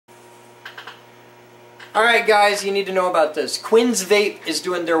Alright guys, you need to know about this. Quinn's Vape is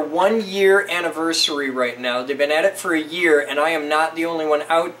doing their 1-year anniversary right now. They've been at it for a year, and I am not the only one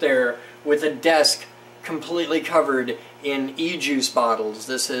out there with a desk completely covered in e-juice bottles.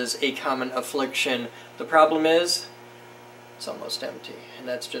 This is a common affliction. The problem is, it's almost empty, and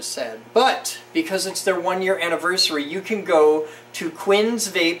that's just sad. But, because it's their 1-year anniversary, you can go to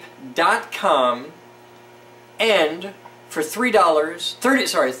quinnsvape.com and for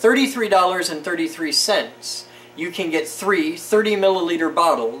 $33.33, you can get 3 30-milliliter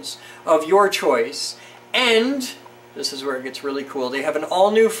bottles of your choice. And, this is where it gets really cool, they have an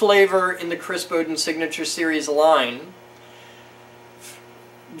all-new flavor in the Chris Boden Signature Series line.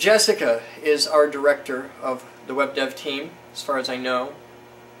 Jessica is our director of the web dev team, as far as I know.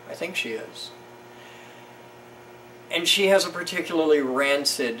 I think she is. And she has a particularly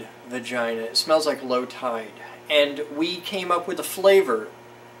rancid vagina. It smells like low tide. And we came up with a flavor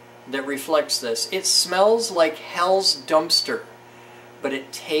that reflects this. It smells like hell's dumpster, but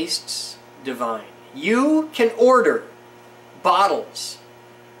it tastes divine. You can order bottles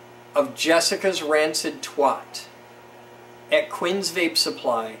of Jessica's Rancid Twat at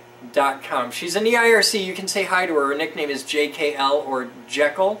quinnsvapesupply.com. She's in the IRC. You can say hi to her. Her nickname is JKL or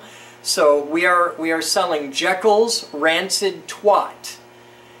Jekyll. So we are selling Jekyll's Rancid Twat.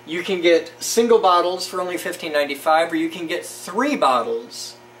 You can get single bottles for only $15.95, or you can get 3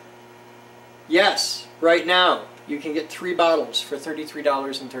 bottles. Yes, right now. You can get 3 bottles for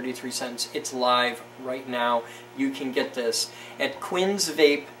 $33.33. It's live right now. You can get this at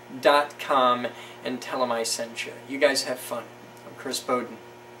quinnsvape.com and tell them I sent you. You guys have fun. I'm Chris Boden.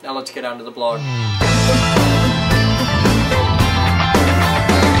 Now let's get on to the blog.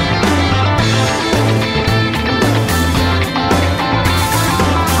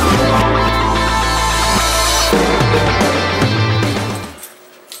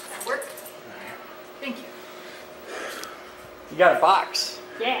 You got a box.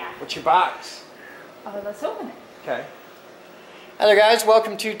 Yeah. What's your box? Let's open it. Okay. Hi there guys,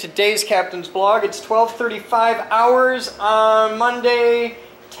 welcome to today's Captain's Blog. It's 12:35 hours on Monday,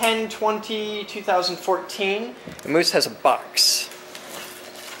 10/20/2014. And Moose has a box.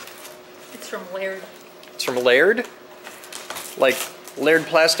 It's from Laird. It's from Laird? Like Laird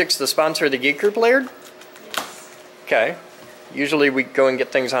Plastics, the sponsor of the Geek Group, Laird? Yes. Okay. Usually we go and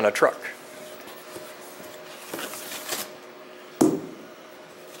get things on a truck.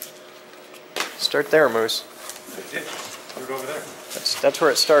 Start there, Moose. Yeah, we'll go over there. That's where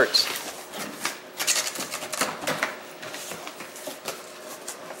it starts.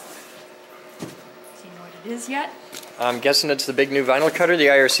 Do you know what it is yet? I'm guessing it's the big new vinyl cutter the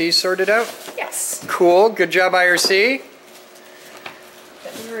IRC sorted out? Yes. Cool. Good job, IRC.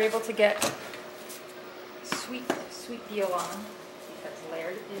 That we were able to get a sweet deal on because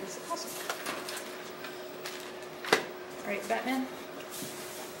Laird is awesome. Alright, Batman?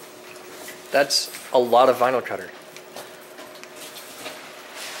 That's a lot of vinyl cutter.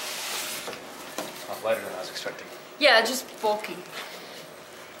 Oh, lighter than I was expecting. Yeah, just bulky.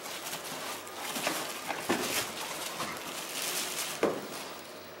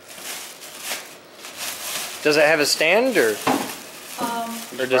 Does it have a stand, or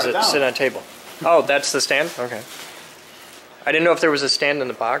does it sit on a table? Oh, that's the stand? Okay. I didn't know if there was a stand in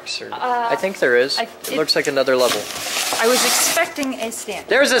the box, or I think there is. It looks like another level. I was expecting a stand.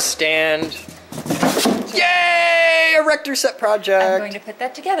 There's a stand. Yay! A Rector set project. I'm going to put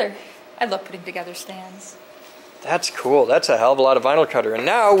that together. I love putting together stands. That's cool. That's a hell of a lot of vinyl cutter. And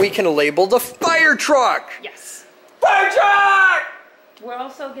now we can label the fire truck. Yes. Fire truck! We're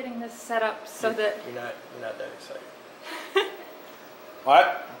also getting this set up so that... You're not that excited.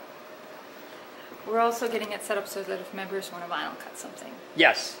 What? We're also getting it set up so that if members want to vinyl cut something,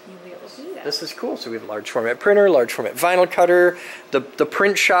 Yes. you'll be able to do that. This is cool. So we have a large format printer, large format vinyl cutter. The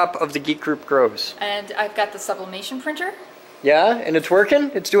print shop of the Geek Group grows. And I've got the sublimation printer. Yeah, and it's working?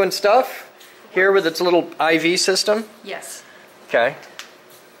 It's doing stuff? Here with its little IV system? Yes. Okay.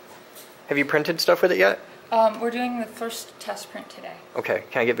 Have you printed stuff with it yet? We're doing the first test print today. Okay.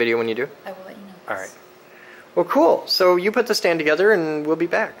 Can I get video when you do? I will let you know. All right. Well, cool. So you put the stand together and we'll be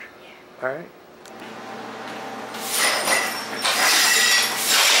back. Yeah. All right.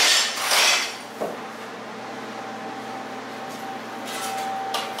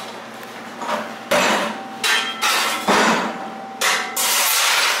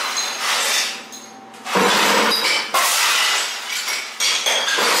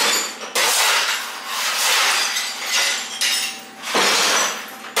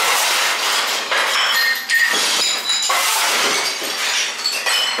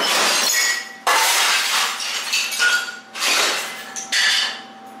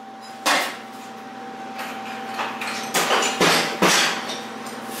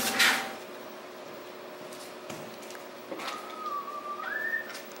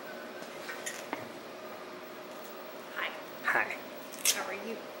 are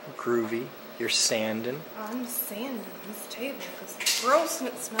you? Groovy. You're sanding. I'm sanding this table because it's gross and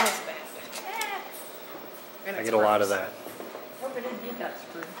it smells bad. And I it's get a lot of gross. that. Hope I didn't need that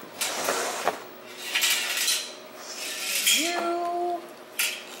spoon. You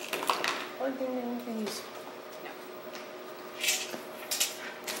plugged in anything useful? No.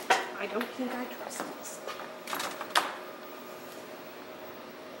 I don't think I trust this.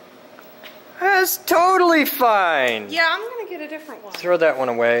 That's totally fine. Yeah, I'm gonna get a different one. Throw that one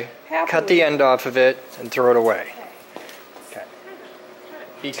away. Happily. Cut the end off of it and throw it away. Okay. Okay.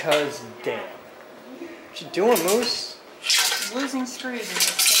 Because damn. What you doing, Moose? Losing screws in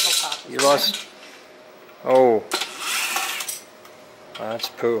this tabletop. You lost. Oh. That's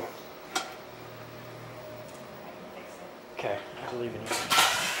poo. Okay, I believe in you.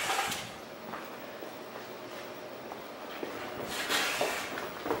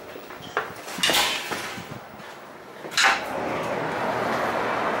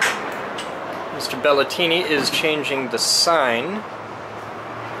 Mr. Bellatini is changing the sign.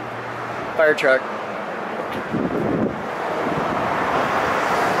 Fire truck.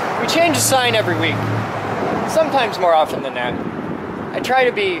 We change the sign every week. Sometimes more often than that. I try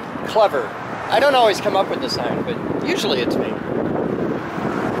to be clever. I don't always come up with the sign, but usually it's me.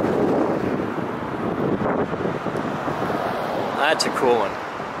 That's a cool one.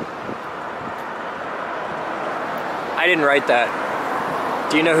 I didn't write that.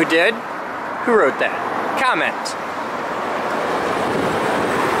 Do you know who did? Who wrote that? Comment.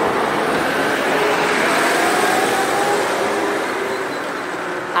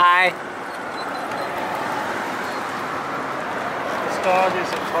 Hi. This dog is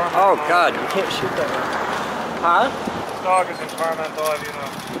in torment. Oh God, you can't shoot that one. Huh? This dog is in torment, all of you know.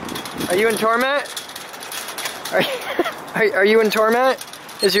 Are you in torment? Are you in torment?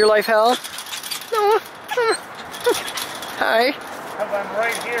 Is your life hell? No. Hi. Because I'm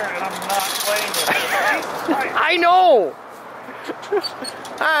right here and I'm not playing with it. Jesus Christ. I know.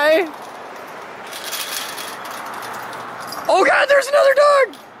 Hi. Oh God, there's another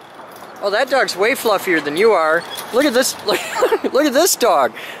dog. Oh, that dog's way fluffier than you are. Look at this. Look at this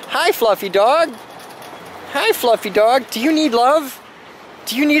dog. Hi, fluffy dog. Hi, fluffy dog. Do you need love?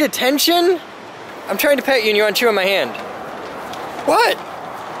 Do you need attention? I'm trying to pet you and you want to chew on my hand. What?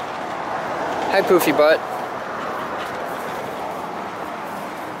 Hi, poofy butt.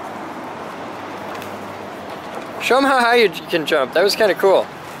 Show him how high you can jump. That was kind of cool.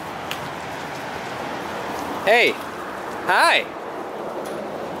 Hey. Hi.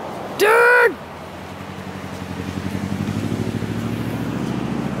 Dude!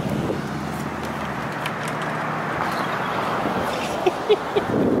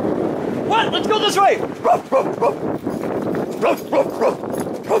 What? Let's go this way! Oh,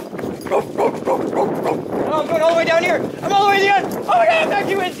 I'm going all the way down here! I'm all the way to the end! Oh my God, back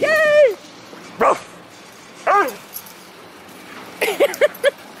you wins! Yay!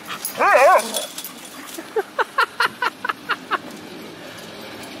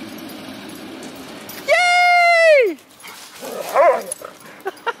 Yay!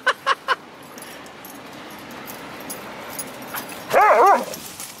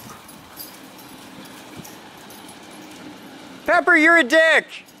 Pepper, you're a dick!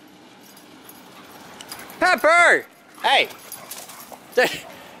 Pepper! Hey!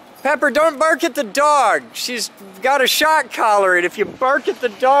 Pepper, don't bark at the dog. She's got a shock collar, and if you bark at the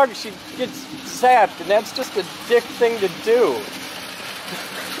dog, she gets zapped, and that's just a dick thing to do.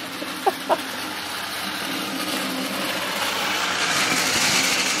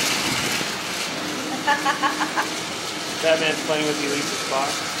 Batman's playing with the Elise's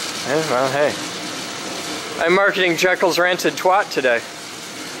box. Well, hey. I'm marketing Jekyll's Rancid Twat today.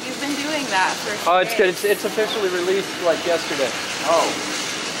 You've been doing that for Oh, it's good. It's officially released like yesterday. Oh.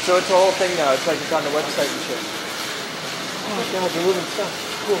 So it's a whole thing now. It's like it's on the website and shit. Oh God, you're moving stuff.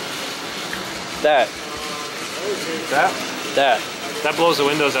 Cool. That. That blows the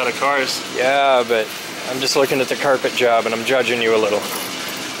windows out of cars. Yeah, but I'm just looking at the carpet job and I'm judging you a little.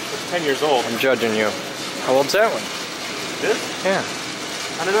 It's 10 years old. I'm judging you. How old's that one? This? Yeah.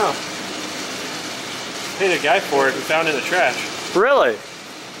 I don't know. Paid a guy for it. We found it in the trash. Really?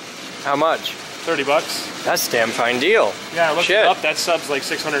 How much? $30. That's a damn fine deal. Yeah, I looked Shit. it up. That sub's like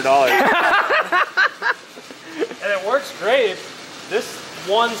 $600. And it works great. This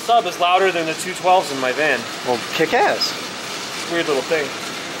one sub is louder than the 212s in my van. Well, kick ass. Weird little thing.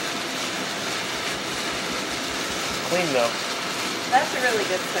 Clean though. That's a really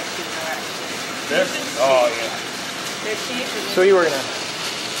good section though, actually. This? Oh yeah. They're cheap and So what are you working on?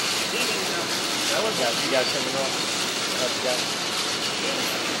 eating them. That one's got You got something else? What you got?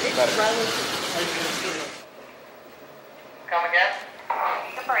 It's Better. relative. Come again?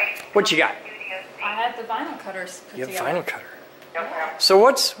 What you got? I have the vinyl cutters put You have together. vinyl cutter. So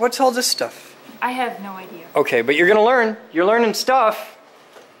what's all this stuff? I have no idea. Okay, but you're gonna learn. You're learning stuff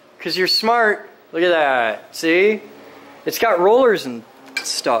because you're smart. Look at that. See? It's got rollers and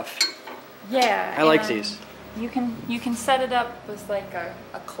stuff. Yeah. I like these. You can set it up with like a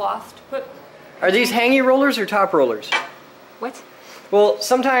cloth to put. Are these hangy rollers or top rollers? What? Well,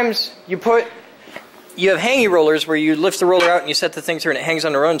 sometimes you have hangy rollers where you lift the roller out and you set the thing through and it hangs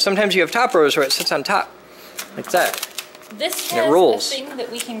on the roller. And sometimes you have top rollers where it sits on top, like that. This And it has rolls. a thing that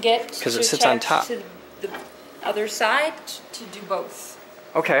we can get 'Cause to it sits on attach top. to the other side to do both.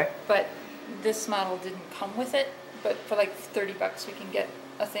 Okay. But this model didn't come with it. But for like $30 we can get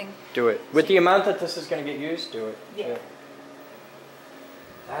a thing. Do it. With the amount that this is going to get used, do it. Yeah.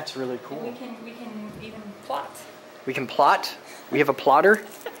 That's really And cool. we can even plot. We can plot. We have a plotter.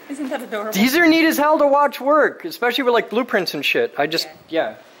 Isn't that adorable? These are neat as hell to watch work, especially with like blueprints and shit.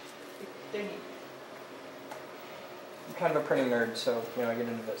 Yeah. They're neat. I'm kind of a printing nerd, so I get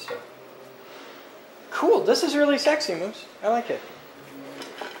into that stuff. Cool. This is really sexy, Moose. I like it.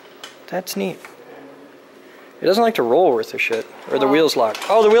 That's neat. It doesn't like to roll worth of shit. Or the wheels locked.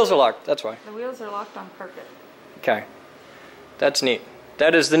 Oh, the wheels are locked. That's why. The wheels are locked on purpose. Okay. That's neat.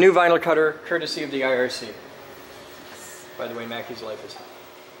 That is the new vinyl cutter, courtesy of the IRC. By the way, Mackie's life is hell.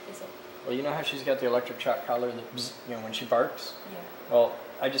 Is it? Well, you know how she's got the electric shock collar that, bzz, when she barks? Yeah. Well,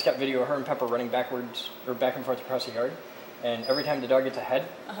 I just got video of her and Pepper running backwards, or back and forth across the yard. And every time the dog gets ahead,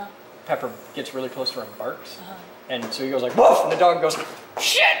 Pepper gets really close to her and barks. And so he goes like, woof! And the dog goes,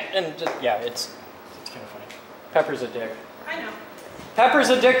 shit! And just, yeah, it's kind of funny. Pepper's a dick. I know. Pepper's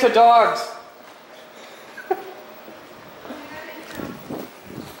a dick to dogs!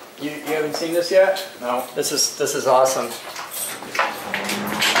 You haven't seen this yet? No. This is awesome.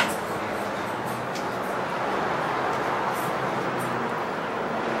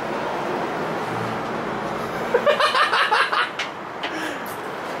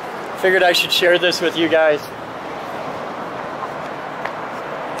 Figured I should share this with you guys.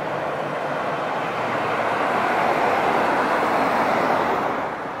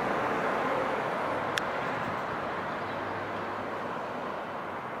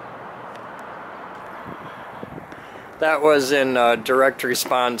 That was in direct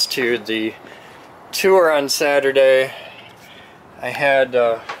response to the tour on Saturday. I had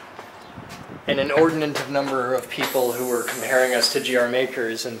an inordinate number of people who were comparing us to GR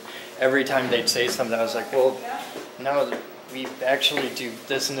makers, and every time they'd say something, I was like, well, no, we actually do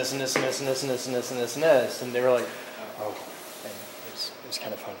this and this and this and this and this and this and this and this and this. And they were like, oh, and it was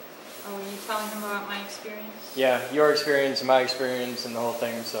kind of fun. Oh, were you telling them about my experience? Yeah, your experience and my experience and the whole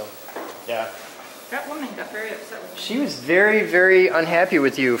thing, so yeah. That woman got very upset with me. She was very, very unhappy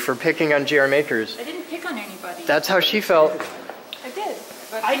with you for picking on GR makers. I didn't pick on anybody. That's how she felt. I did.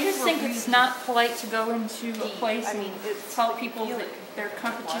 But I just think it's not polite to go into a place and tell people that their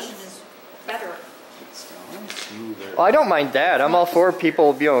competition is better. Well, I don't mind that. I'm all for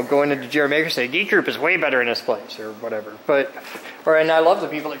people, going into GR makers and say, Geek Group is way better in this place, or whatever. And I love the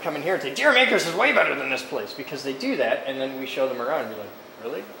people that come in here and say, GR makers is way better than this place, because they do that, and then we show them around, and you're like,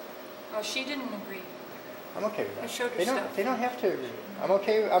 really? Well, she didn't agree. I'm okay with that. I showed her They don't. stuff. They don't have to agree. I'm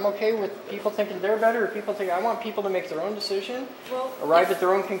okay with people thinking they're better. Or people think I want people to make their own decision, arrive at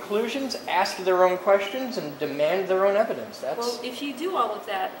their own conclusions, ask their own questions, and demand their own evidence. Well, if you do all of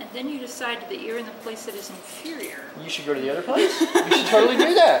that, and then you decide that you're in the place that is inferior, you should go to the other place. You should totally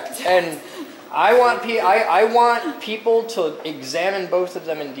do that. And I want people to examine both of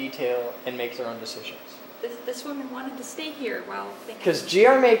them in detail and make their own decisions. this woman wanted to stay here while thinking. Because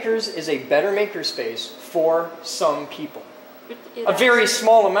GR Makers is a better makerspace for some people. A very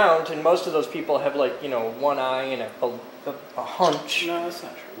small amount, and most of those people have one eye and a hunch. No, that's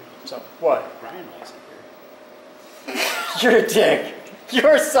not true. So, what? Ryan likes it here. You're a dick.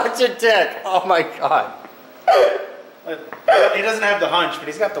 You're such a dick. Oh my god. He doesn't have the hunch, but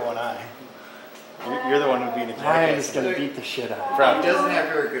he's got the one eye. You're the one who's being a jackass. Ryan is going to beat the shit out of him. He doesn't have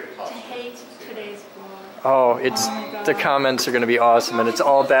very good I posture. hate today's blog. Oh, the comments are going to be awesome, and it's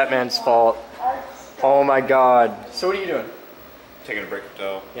all Batman's fault. Oh my god. So what are you doing? Taking a break of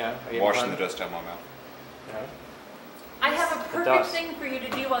dough. Yeah. Are you Washing having the dust out of my mouth. fun? I have a perfect dust. thing for you to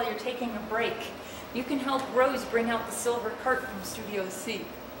do while you're taking a break. You can help Rose bring out the silver cart from Studio C.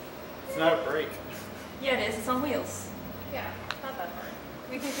 It's not a break. Yeah, it is. It's on wheels. Yeah, not that hard.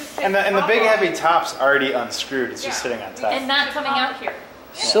 We can just And the big heavy top's already unscrewed. It's just sitting on top. And not coming out here.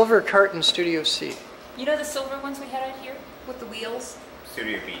 Silver Carton Studio C. You know the silver ones we had out here with the wheels?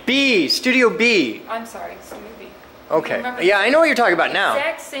 Studio B. B! Studio B! I'm sorry, Studio B. Okay. Remember Yeah, I know what you're talking about now.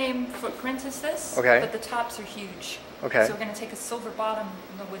 Exact same footprint as this. Okay. But the tops are huge. Okay. So we're going to take a silver bottom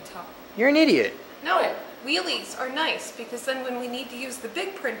and the wood top. You're an idiot. No, wheelies are nice because then when we need to use the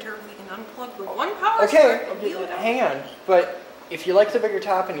big printer, we can unplug with one power Okay, cord and wheel it out. hang on. But if you like the bigger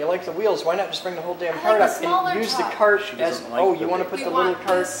top and you like the wheels, why not just bring the whole damn I cart like the up smaller and use top. the cart She as... doesn't like Oh, the you want to big- put We the little want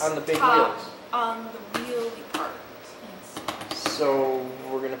cart this on the big top wheels. on the wheelie part. Yes. So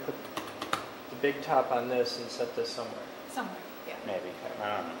we're going to put the big top on this and set this somewhere. Somewhere. Yeah. Maybe.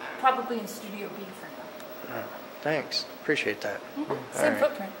 I don't know. Probably in Studio B for now. Thanks. Appreciate that. Same right.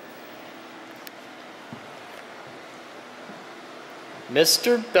 footprint.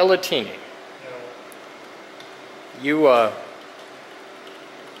 Mr. Bellatini, you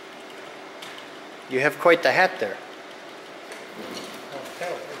have quite the hat there.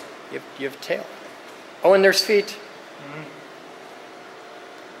 You have tail. Oh, and there's feet.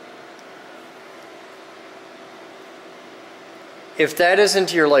 If that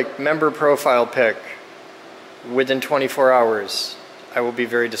isn't your like member profile pic within 24 hours, I will be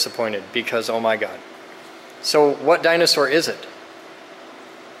very disappointed because oh my god. So what dinosaur is it?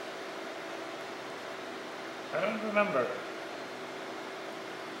 I don't remember.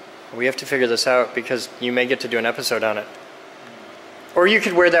 We have to figure this out because you may get to do an episode on it. Or you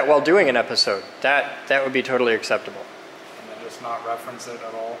could wear that while doing an episode. That would be totally acceptable. And then just not reference it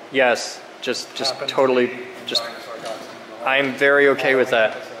at all. Yes, just Happen to totally, be in just. Dinosaur Costume at all. I'm very okay with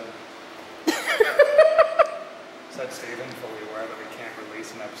that. Said Stephen fully aware that we can't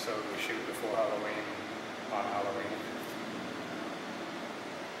release an episode we shoot before Halloween on Halloween.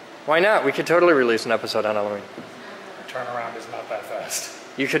 Why not? We could totally release an episode on Halloween. The turnaround is not that fast.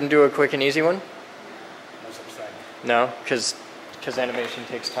 You couldn't do a quick and easy one? No such thing. No, because animation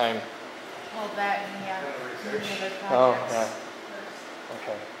takes time. Well, that and yeah. Oh, yeah.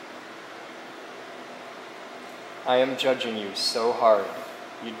 Okay. I am judging you so hard.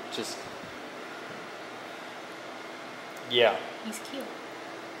 You just. Yeah, He's cute.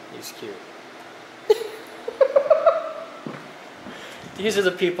 he's cute. These are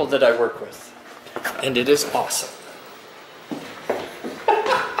the people that I work with, and it is awesome.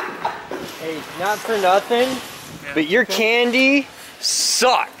 Hey, not for nothing, but your candy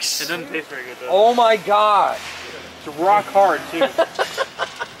sucks. It doesn't taste very good though. Oh my god. It's rock hard too.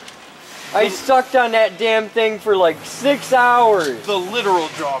 I sucked on that damn thing for like 6 hours. The literal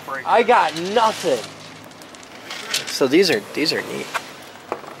jawbreaker. I got nothing. So these are neat.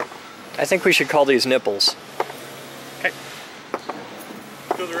 I think we should call these nipples. Okay.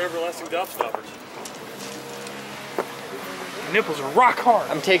 Those are everlasting gobstoppers. My nipples are rock hard.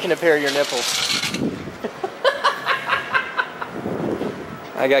 I'm taking a pair of your nipples.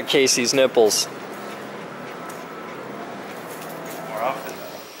 I got Casey's nipples. More often.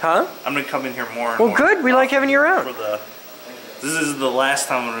 Huh? I'm gonna come in here more and Well, more. good. We like having you For around. this is the last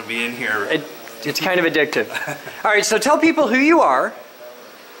time I'm gonna be in here. It's kind of addictive. All right, so tell people who you are.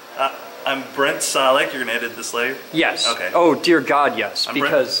 I'm Brent Solek. You're gonna edit this later? Yes. Okay. Oh, dear God, yes. I'm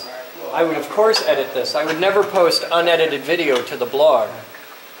Brent. Because I would, of course, edit this. I would never post unedited video to the blog.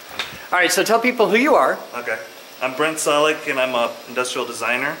 All right, so tell people who you are. Okay. I'm Brent Solek, and I'm a industrial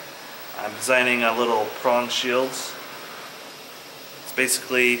designer. I'm designing little prong shields. It's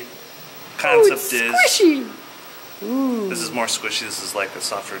basically concept is squishy. this is more squishy. This is like a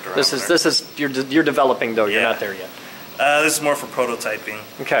software durometer. This is you're developing though. You're Yeah. not there yet. This is more for prototyping.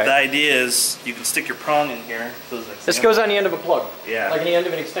 Okay. The idea is you can stick your prong in here. So it's like This goes on the end of a plug. Yeah. Like on the end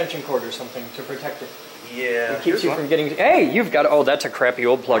of an extension cord or something to protect it. Yeah. It keeps you from getting. Hey, you've got. Oh, that's a crappy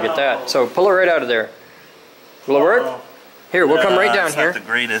old plug at that. So pull it right out of there. Will it work? Here, we'll come right down it's here. Not the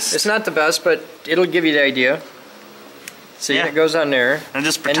greatest. It's not the best, but it'll give you the idea. See, Yeah. it goes on there. And it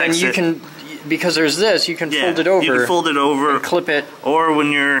just And then protects you it. can, because there's this, you can fold it over. You can fold it over, and clip it. or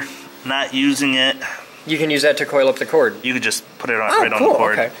when you're not using it, You can use that to coil up the cord. you could just put it on, Oh, right cool, on the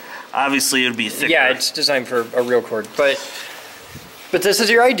cord. okay. Obviously, it would be thicker. Yeah, it's designed for a real cord, but this is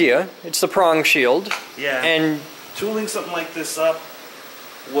your idea. It's the prong shield. Yeah. And Tooling something like this up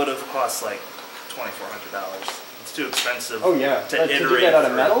would have cost like $2,400. It's too expensive. oh yeah, To to iterate do that out of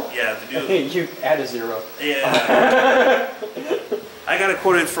through. metal. Yeah, to do. You add a zero. Yeah. I got it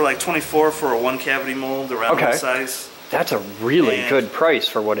quoted for like 24 for a one cavity mold around Okay. that size. That's a really And- good price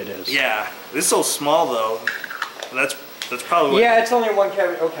for what it is. Yeah, it's so small though. That's probably what, Yeah, it's only one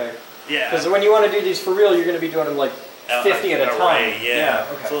cavity. Okay. yeah. Because when you want to do these for real, you're going to be doing them like 50 at a An time. array, yeah.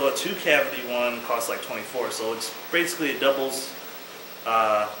 Okay. So a two cavity one costs like 24. So it's basically it doubles.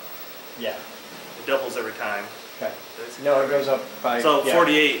 yeah. It doubles every time. Okay. No, it goes up by. So yeah.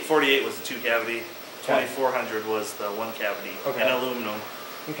 48 was the two cavity. Okay. 2400 was the one cavity Okay. in aluminum.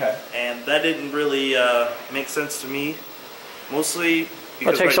 Okay. And that didn't really make sense to me. Mostly Well,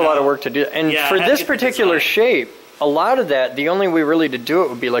 because it takes right a lot now- of work to do. And Yeah, for I had to this get the particular design. shape, a lot of that, the only way really to do it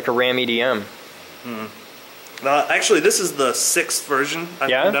would be like a RAM EDM. Actually, this is the 6th version I've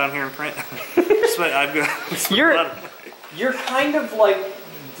put down here in print. You're kind of like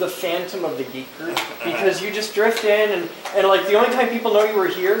the phantom of the geek group, because you just drift in and like the only time people know you were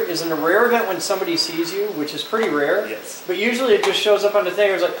here is in a rare event when somebody sees you, which is pretty rare. Yes. But usually it just shows up on the thing.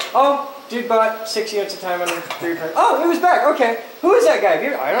 It was like, oh, dude bought 6 units of time on 3 print. Oh, he was back. Okay, who is that guy?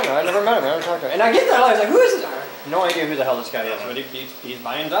 I don't know. I never met him. I don't talk to him. And I get that. I was like, who is this? I have no idea who the hell this guy is. But he's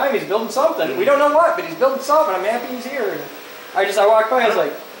buying time. He's building something. We don't know what, but he's building something. I'm happy he's here. And I walked by. I was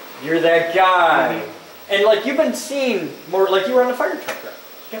like, you're that guy. And like you've been seen more. Like you were on the fire truck, right?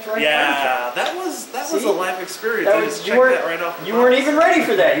 Yeah, that was a life experience. You weren't even ready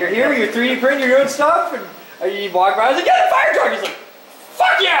for that. You're here, you're 3D printing, you're doing stuff, and you walk by. I was like, "Get a fire truck!" He's like,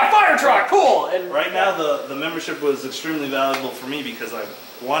 "Fuck yeah, fire truck, cool!" And right now, the membership was extremely valuable for me because I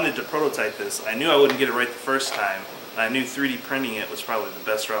wanted to prototype this. I knew I wouldn't get it right the first time. I knew 3D printing it was probably the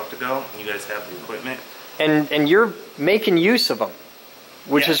best route to go. And you guys have the equipment, and you're making use of them,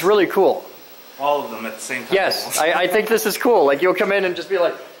 which is really cool. All of them at the same time. Yes, I think this is cool. Like you'll come in and just be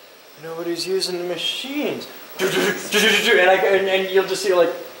like, nobody's using the machines, and you'll just see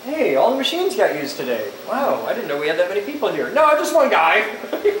like, hey, all the machines got used today. Wow, I didn't know we had that many people in here. No, just one guy.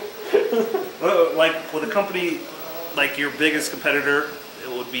 Well, like with a company like your biggest competitor, it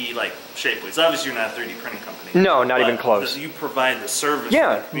would be like Shapeways. Obviously, you're not a 3D printing company. No, not even close. You provide the service.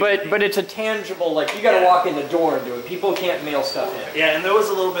 Yeah, but it's a tangible, like you got to walk in the door and do it. People can't mail stuff in. Yeah, and there was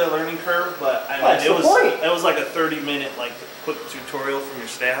a little bit of learning curve, but I mean, it was like a 30-minute like quick tutorial from your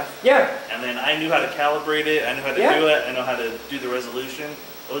staff. Yeah. And then I knew how to calibrate it. I knew how to do it. I know how to do the resolution.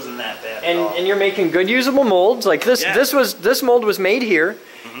 It wasn't that bad at all. And you're making good usable molds. Like this mold was made here,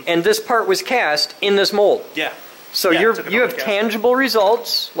 and this part was cast in this mold. Yeah. So you have tangible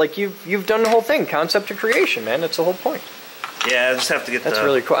results. Like you've done the whole thing, concept to creation, man. That's the whole point. Yeah, I just have to get. That's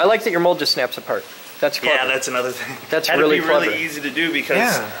really cool. I like that your mold just snaps apart. That's clever. Yeah, that's another thing. That's really clever. Really easy to do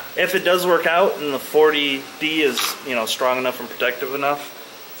because if it does work out and the 40D is strong enough and protective enough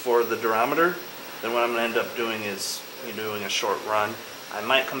for the durometer, then what I'm going to end up doing is doing a short run. I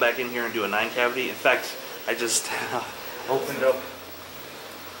might come back in here and do a 9-cavity. In fact, I just opened up.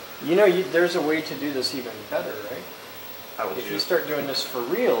 There's a way to do this even better, right? If you start doing this for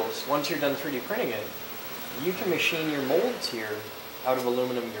reals, once you're done 3D printing it, you can machine your molds here out of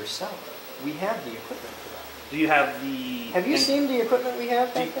aluminum yourself. We have the equipment for that. Do you have the... Have you seen the equipment we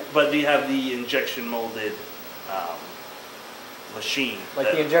have back there? But do you have the injection molded machine?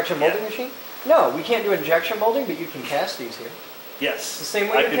 Like the injection molding machine? No, we can't do injection molding, but you can cast these here. Yes. The same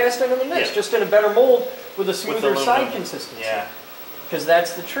way you're casting them in this, just in a better mold with a smoother side consistency. Yeah. Because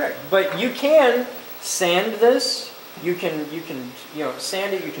that's the trick. But you can sand this. You can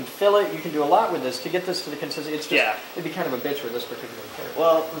sand it. You can fill it. You can do a lot with this to get this to the consistency. It's just it'd be kind of a bitch with this particular part.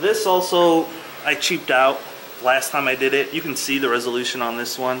 Well, this also I cheaped out last time I did it. You can see the resolution on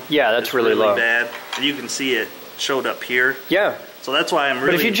this one. Yeah, that's really low. Bad. And you can see it showed up here. Yeah. So that's why I'm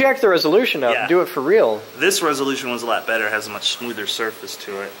really... But if you jack the resolution up and do it for real... This resolution was a lot better. It has a much smoother surface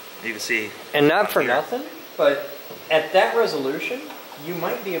to it. You can see... And not for nothing, but at that resolution, you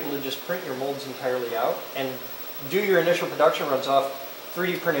might be able to just print your molds entirely out and do your initial production runs off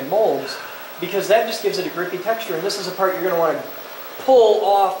 3D printed molds, because that just gives it a grippy texture, and this is a part you're going to want to pull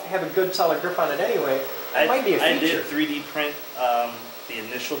off, have a good solid grip on it anyway. It might be a feature. I did 3D print the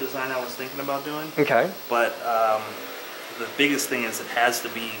initial design I was thinking about doing. Okay. But the biggest thing is it has to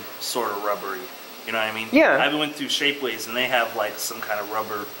be sort of rubbery. You know what I mean? Yeah. I went through Shapeways and they have like some kind of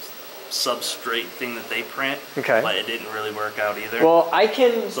rubber substrate thing that they print. Okay. But it didn't really work out either. Well, I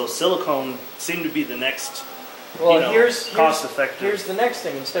can... So silicone seemed to be the next, here's cost-effective. Here's the next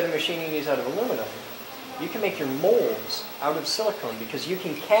thing. Instead of machining these out of aluminum, you can make your molds out of silicone, because you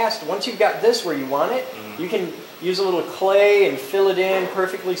can cast, once you've got this where you want it, you can use a little clay and fill it in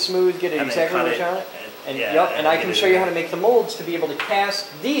perfectly smooth, get it exactly where you want it. And I can show you how to make the molds to be able to cast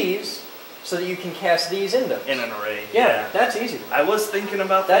these so that you can cast these in them. In an array. Yeah, that's easy. I was thinking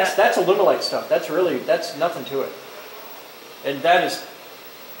about that. That's Alumilite stuff. That's nothing to it. And that is,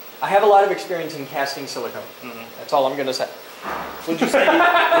 I have a lot of experience in casting silicone. That's all I'm going to say. Would you say,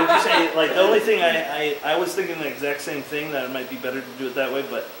 like, the only thing I was thinking the exact same thing, that it might be better to do it that way,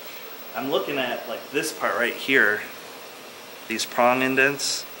 but I'm looking at, like, this part right here, these prong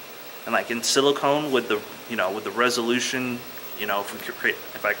indents, and, like, in silicone with the, with the resolution,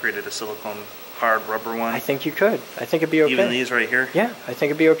 if I created a silicone hard rubber one. I think you could. I think it'd be okay. Even these right here? Yeah, I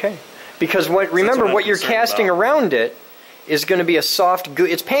think it'd be okay. Because remember, what you're casting around it is going to be a soft,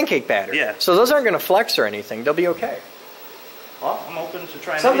 it's pancake batter. Yeah. So those aren't going to flex or anything. They'll be okay. Well, I'm open to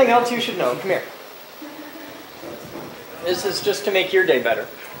trying something else you should know. Come here. This is just to make your day better.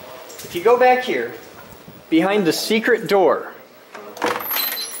 If you go back here, behind the secret door,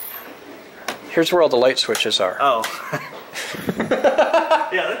 here's where all the light switches are. Oh.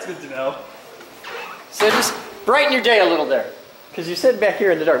 Yeah, that's good to know. So just brighten your day a little there. Because you sit back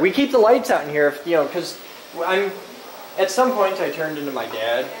here in the dark. We keep the lights out in here, if, you know, because at some point I turned into my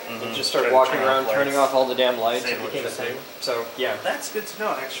dad and just started walking around turning off all the damn lights. It became a thing. So, yeah. That's good to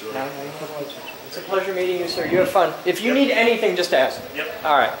know, actually. It's a pleasure meeting you, sir. You have fun. If you need anything, just ask. Yep.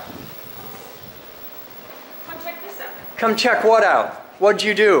 All right. Come check this out. Come check what out? What'd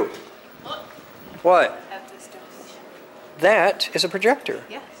you do? Look, What? at this donation. That is a projector.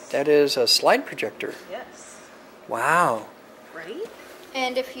 Yes. That is a slide projector. Yes. Wow. Right?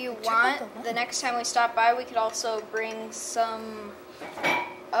 And if you want, the next time we stop by, we could also bring some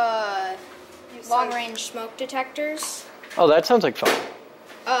long-range smoke detectors. Oh, that sounds like fun.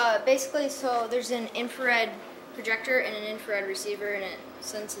 Basically, so there's an infrared projector and an infrared receiver, and it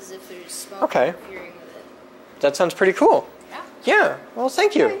senses if there's smoke interfering with it. That sounds pretty cool. Yeah. Yeah. Well,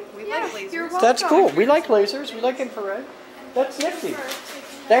 thank you. We like lasers. You're welcome. That's cool. We like lasers. We like infrared. That's nifty.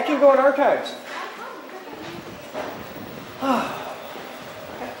 That can go in archives.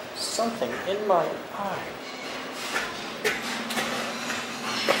 Something in my eye.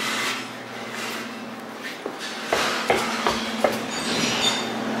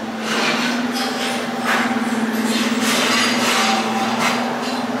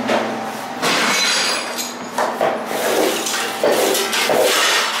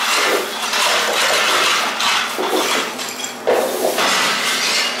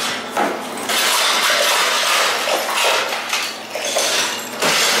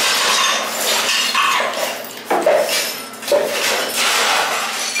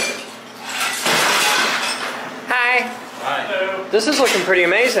 This is looking pretty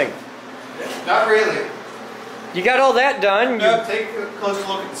amazing. Not really. You got all that done. No, take a close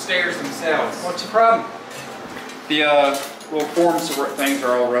look at the stairs themselves. What's the problem? The little form support things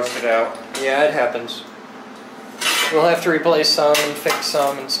are all rusted out. Yeah, it happens. We'll have to replace some and fix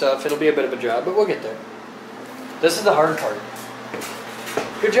some and stuff. It'll be a bit of a job, but we'll get there. This is the hard part.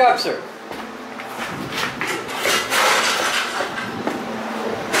 Good job, sir.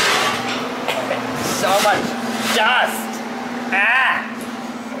 So much dust! Ah!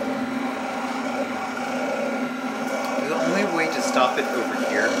 The only way to stop it over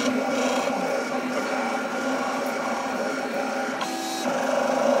here.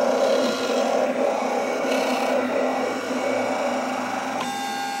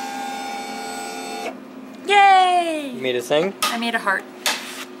 Yay! You made a thing? I made a heart.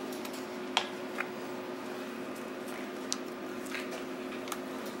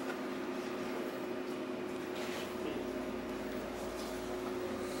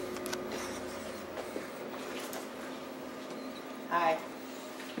 Hi.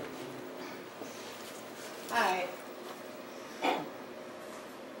 Hi. You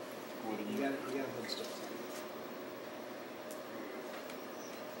got good stuff.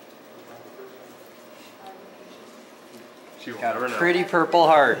 Got a pretty purple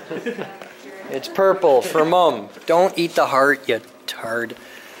heart. It's purple for Mum. Don't eat the heart, you tard.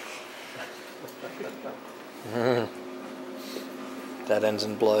 That ends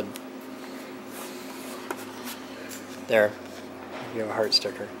in blood. There. You have a heart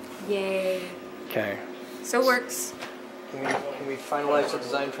sticker. Yay. Okay. So it works. Can we finalize the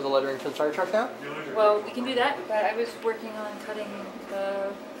design for the lettering for the fire truck now? Well, we can do that, but I was working on cutting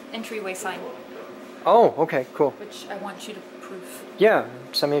the entryway sign, Oh, okay, cool. which I want you to proof. Yeah,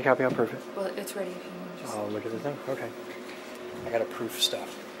 send me a copy, I'll proof it. Well, it's ready if you want to just... Oh, look at the thing. Okay. I gotta proof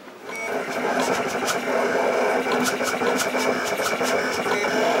stuff.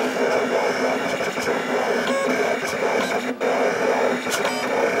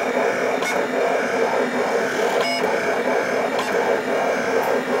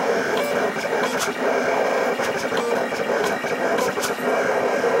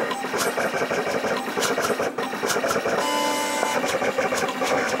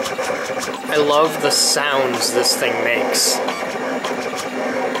 I love the sounds this thing makes.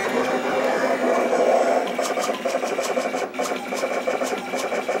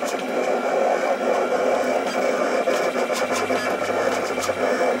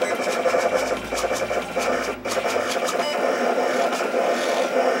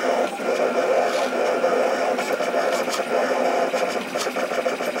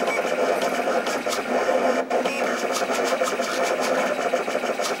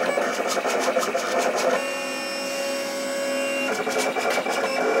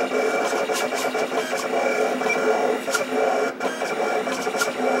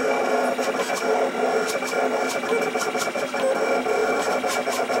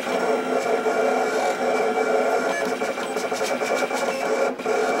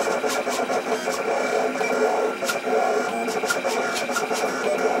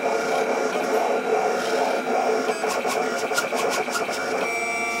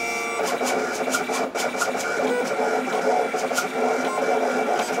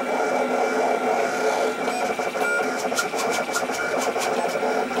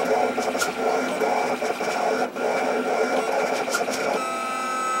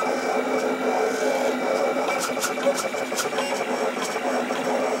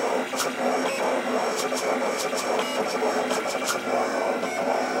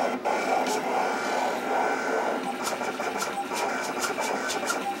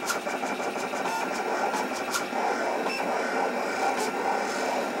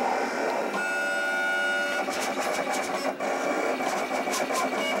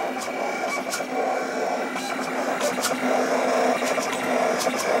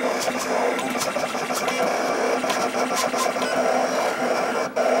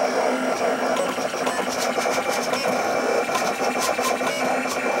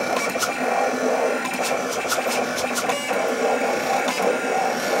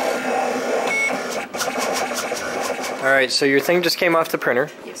 Alright, so your thing just came off the printer.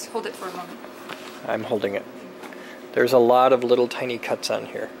 Yes, hold it for a moment. I'm holding it. There's a lot of little tiny cuts on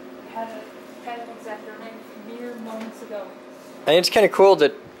here. I had an exacto knife mere moments ago. And it's kind of cool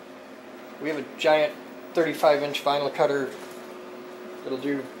that we have a giant 35-inch vinyl cutter that'll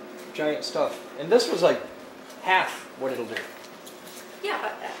do giant stuff. And this was like half what it'll do. Yeah,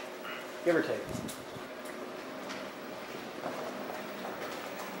 about that. Give or take.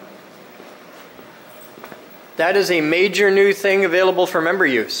 That is a major new thing available for member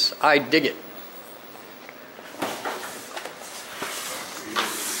use. I dig it.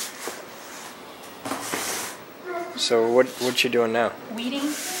 So what you doing now? Weeding.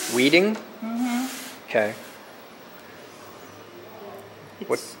 Weeding? Mm-hmm. Okay.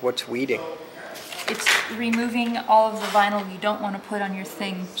 What's weeding? It's removing all of the vinyl you don't want to put on your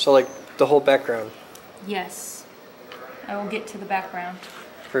thing. So like the whole background. Yes. I will get to the background.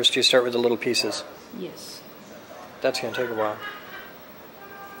 First you start with the little pieces. Yes. That's going to take a while.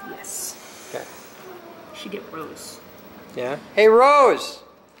 Yes. Okay. Should get Rose. Yeah? Hey Rose!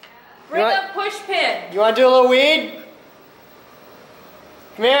 Bring a push pin! You want to do a little weed?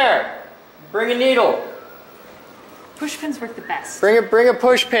 Come here. Bring a needle. Push pins work the best. Bring a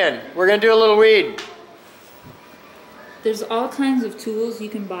push pin. We're going to do a little weed. There's all kinds of tools you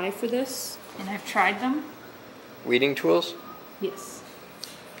can buy for this, and I've tried them. Weeding tools? Yes.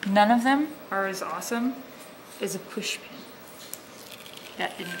 None of them are as awesome as a push pin.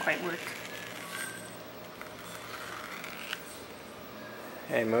 That didn't quite work.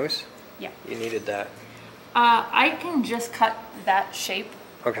 Hey Moose? Yeah. You needed that. I can just cut that shape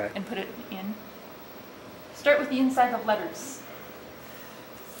Okay. and put it in. Start with the inside of letters.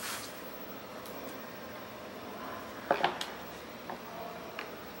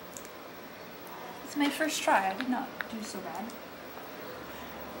 It's my first try. I did not do so bad.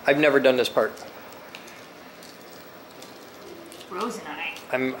 I've never done this part. Rose and I.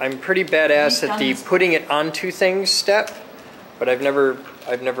 I'm pretty badass at the putting it onto things step, but I've never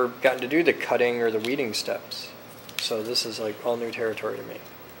gotten to do the cutting or the weeding steps. So this is like all new territory to me.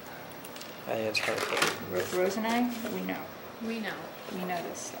 I think it's kind of cool. Rose and I, we know. We know. We know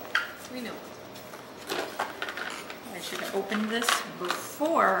this stuff. We know. I should have opened this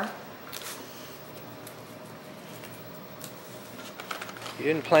before. You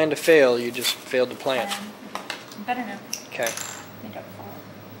didn't plan to fail, you just failed to plant. Better now. Okay. Make up for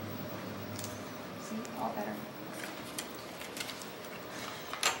it. See, all better.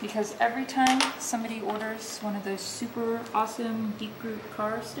 Because every time somebody orders one of those super awesome deep root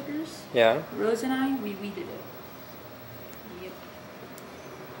car stickers, Yeah. Rose and I, we weeded it. Yep.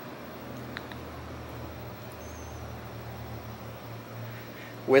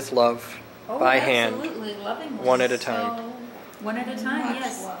 With love, Oh, by absolutely, hand, lovingly. one at a time. So, one at a time, Much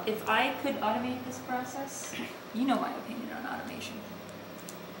yes. love. If I could automate this process, you know my opinion on automation.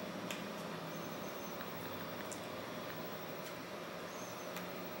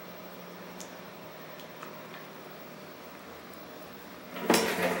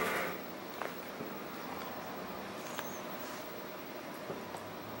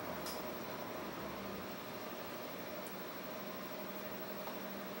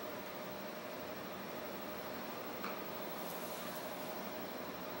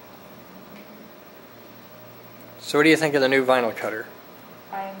 So what do you think of the new vinyl cutter?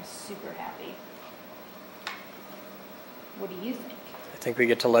 I am super happy. What do you think? I think we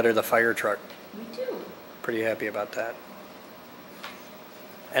get to letter the fire truck. We do. Pretty happy about that.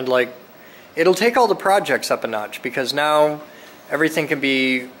 And like, it'll take all the projects up a notch because now everything can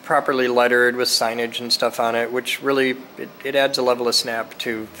be properly lettered with signage and stuff on it, which really, it adds a level of snap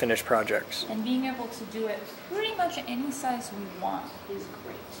to finished projects. And being able to do it pretty much any size we want is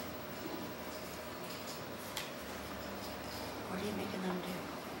great. What are you making them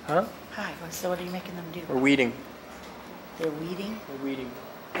do? Huh? Hi, so what are you making them do? We're weeding. They're weeding? We're weeding.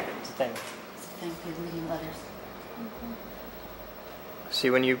 It's a thing. It's a thing, they're weeding letters. See,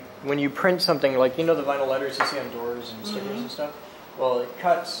 when you print something, like, you know the vinyl letters you see on doors and stickers and stuff? Well, it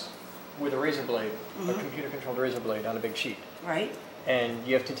cuts with a razor blade, a computer-controlled razor blade on a big sheet. Right. And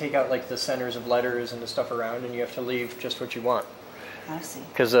you have to take out, like, the centers of letters and the stuff around, and you have to leave just what you want. I see.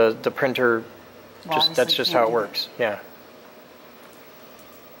 Because the printer, Well, that's obviously just can't how it do works. Yeah.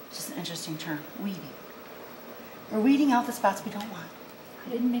 Just an interesting term, weeding. We're weeding out the spots we don't want. I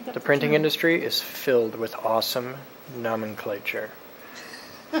didn't make up The printing industry is filled with awesome nomenclature.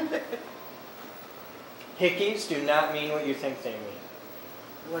 Hickeys do not mean what you think they mean.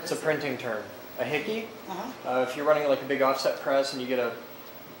 What It's a is it? printing term. A hickey, Uh-huh. if you're running like a big offset press and you get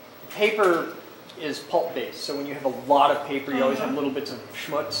paper is pulp based, so when you have a lot of paper, you always have little bits of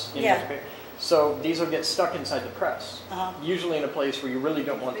schmutz in Yeah. your paper. So these will get stuck inside the press, usually in a place where you really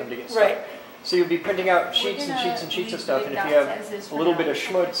don't want them to get stuck. Right. So you'll be printing out sheets and sheets and sheets of stuff, and if you have a little bit of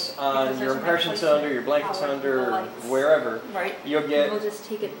schmutz on your impression cylinder, your blanket cylinder, or wherever, you'll get, We'll just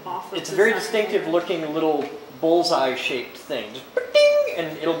take it off of it's a the very side. distinctive looking little bullseye shaped thing.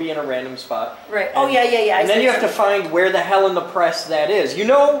 And it'll be in a random spot. Right. Oh, yeah. And then you have to find where the hell in the press that is. You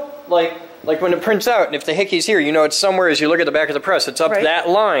know, like when it prints out, and if the hickey's here, you know it's somewhere as you look at the back of the press. It's up that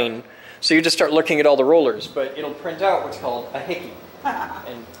line, so you just start looking at all the rollers. But it'll print out what's called a hickey.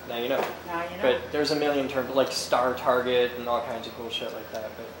 And now you know. Now you know. But there's a million terms, like Star Target and all kinds of cool shit like that.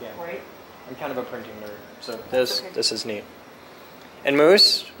 But yeah, Right. I'm kind of a printing nerd, so this is neat. And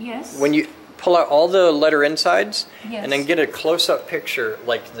Moose, Yes. when you pull out all the letter insides, Yes. and then get a close-up picture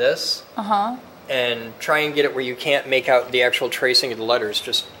like this, and try and get it where you can't make out the actual tracing of the letters,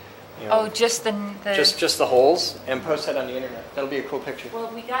 just Oh, just the just the holes, and post that on the internet. That'll be a cool picture.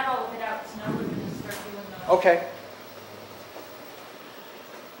 Well, we got all of it out, so now we're going to start doing the... Okay.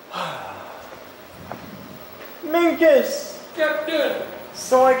 Minkus! Captain!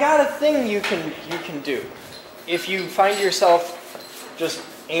 So I got a thing you can do. If you find yourself just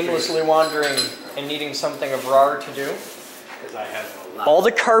aimlessly wandering and needing something of raw to do, Because I have a lot. all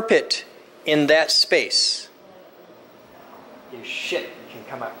the carpet in that space is shit that can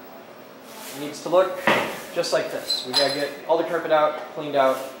come out. It needs to look just like this. We gotta get all the carpet out, cleaned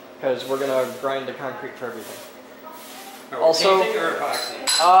out, because we're gonna grind the concrete for everything. Are we Also, painting or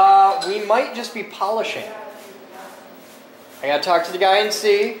epoxy? we might just be polishing. I gotta talk to the guy and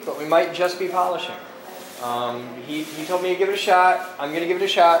see, but we might just be polishing. He told me to give it a shot. I'm gonna give it a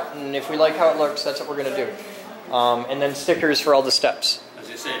shot, and if we like how it looks, that's what we're gonna do. And then stickers for all the steps. As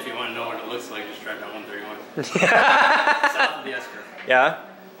they say, if you want to know what it looks like, just drive down 131. South of the S-curve. Yeah?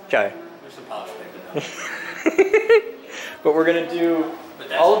 Okay. There's some polish paper down. But we're gonna do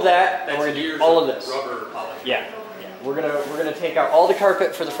all of that, and we're gonna do all of this. Rubber polish. Yeah. We're gonna take out all the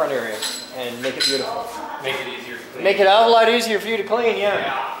carpet for the front area and make it beautiful. Make it easier to clean. Make it a lot easier for you to clean,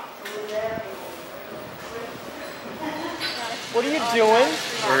 yeah. What are you doing?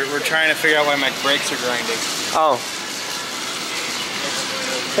 We're trying to figure out why my brakes are grinding. Oh.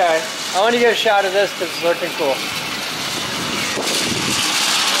 Okay. I want to get a shot of this because it's looking cool.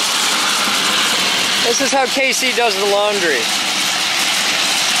 This is how Casey does the laundry.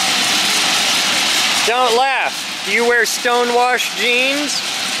 Don't laugh. Do you wear stonewashed jeans?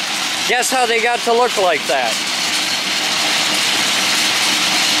 Guess how they got to look like that.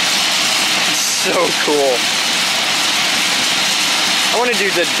 So cool. I want to do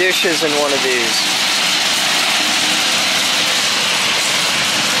the dishes in one of these.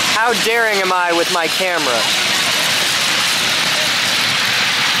 How daring am I with my camera?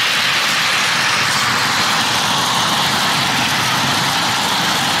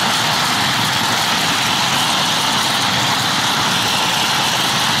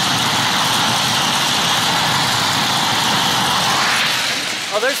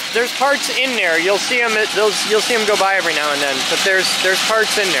 Oh, there's parts in there. You'll see them. You'll see them go by every now and then. But there's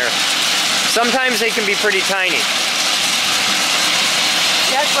parts in there. Sometimes they can be pretty tiny.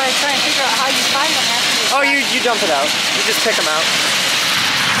 That's why I'm trying to figure out how you find them after you... Oh, you dump it out. You just pick them out.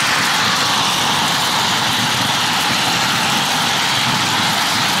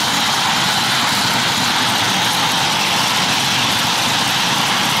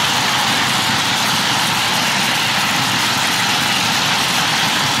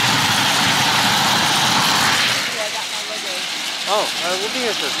 Oh, we'll be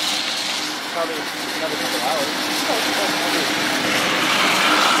here for probably another couple hours.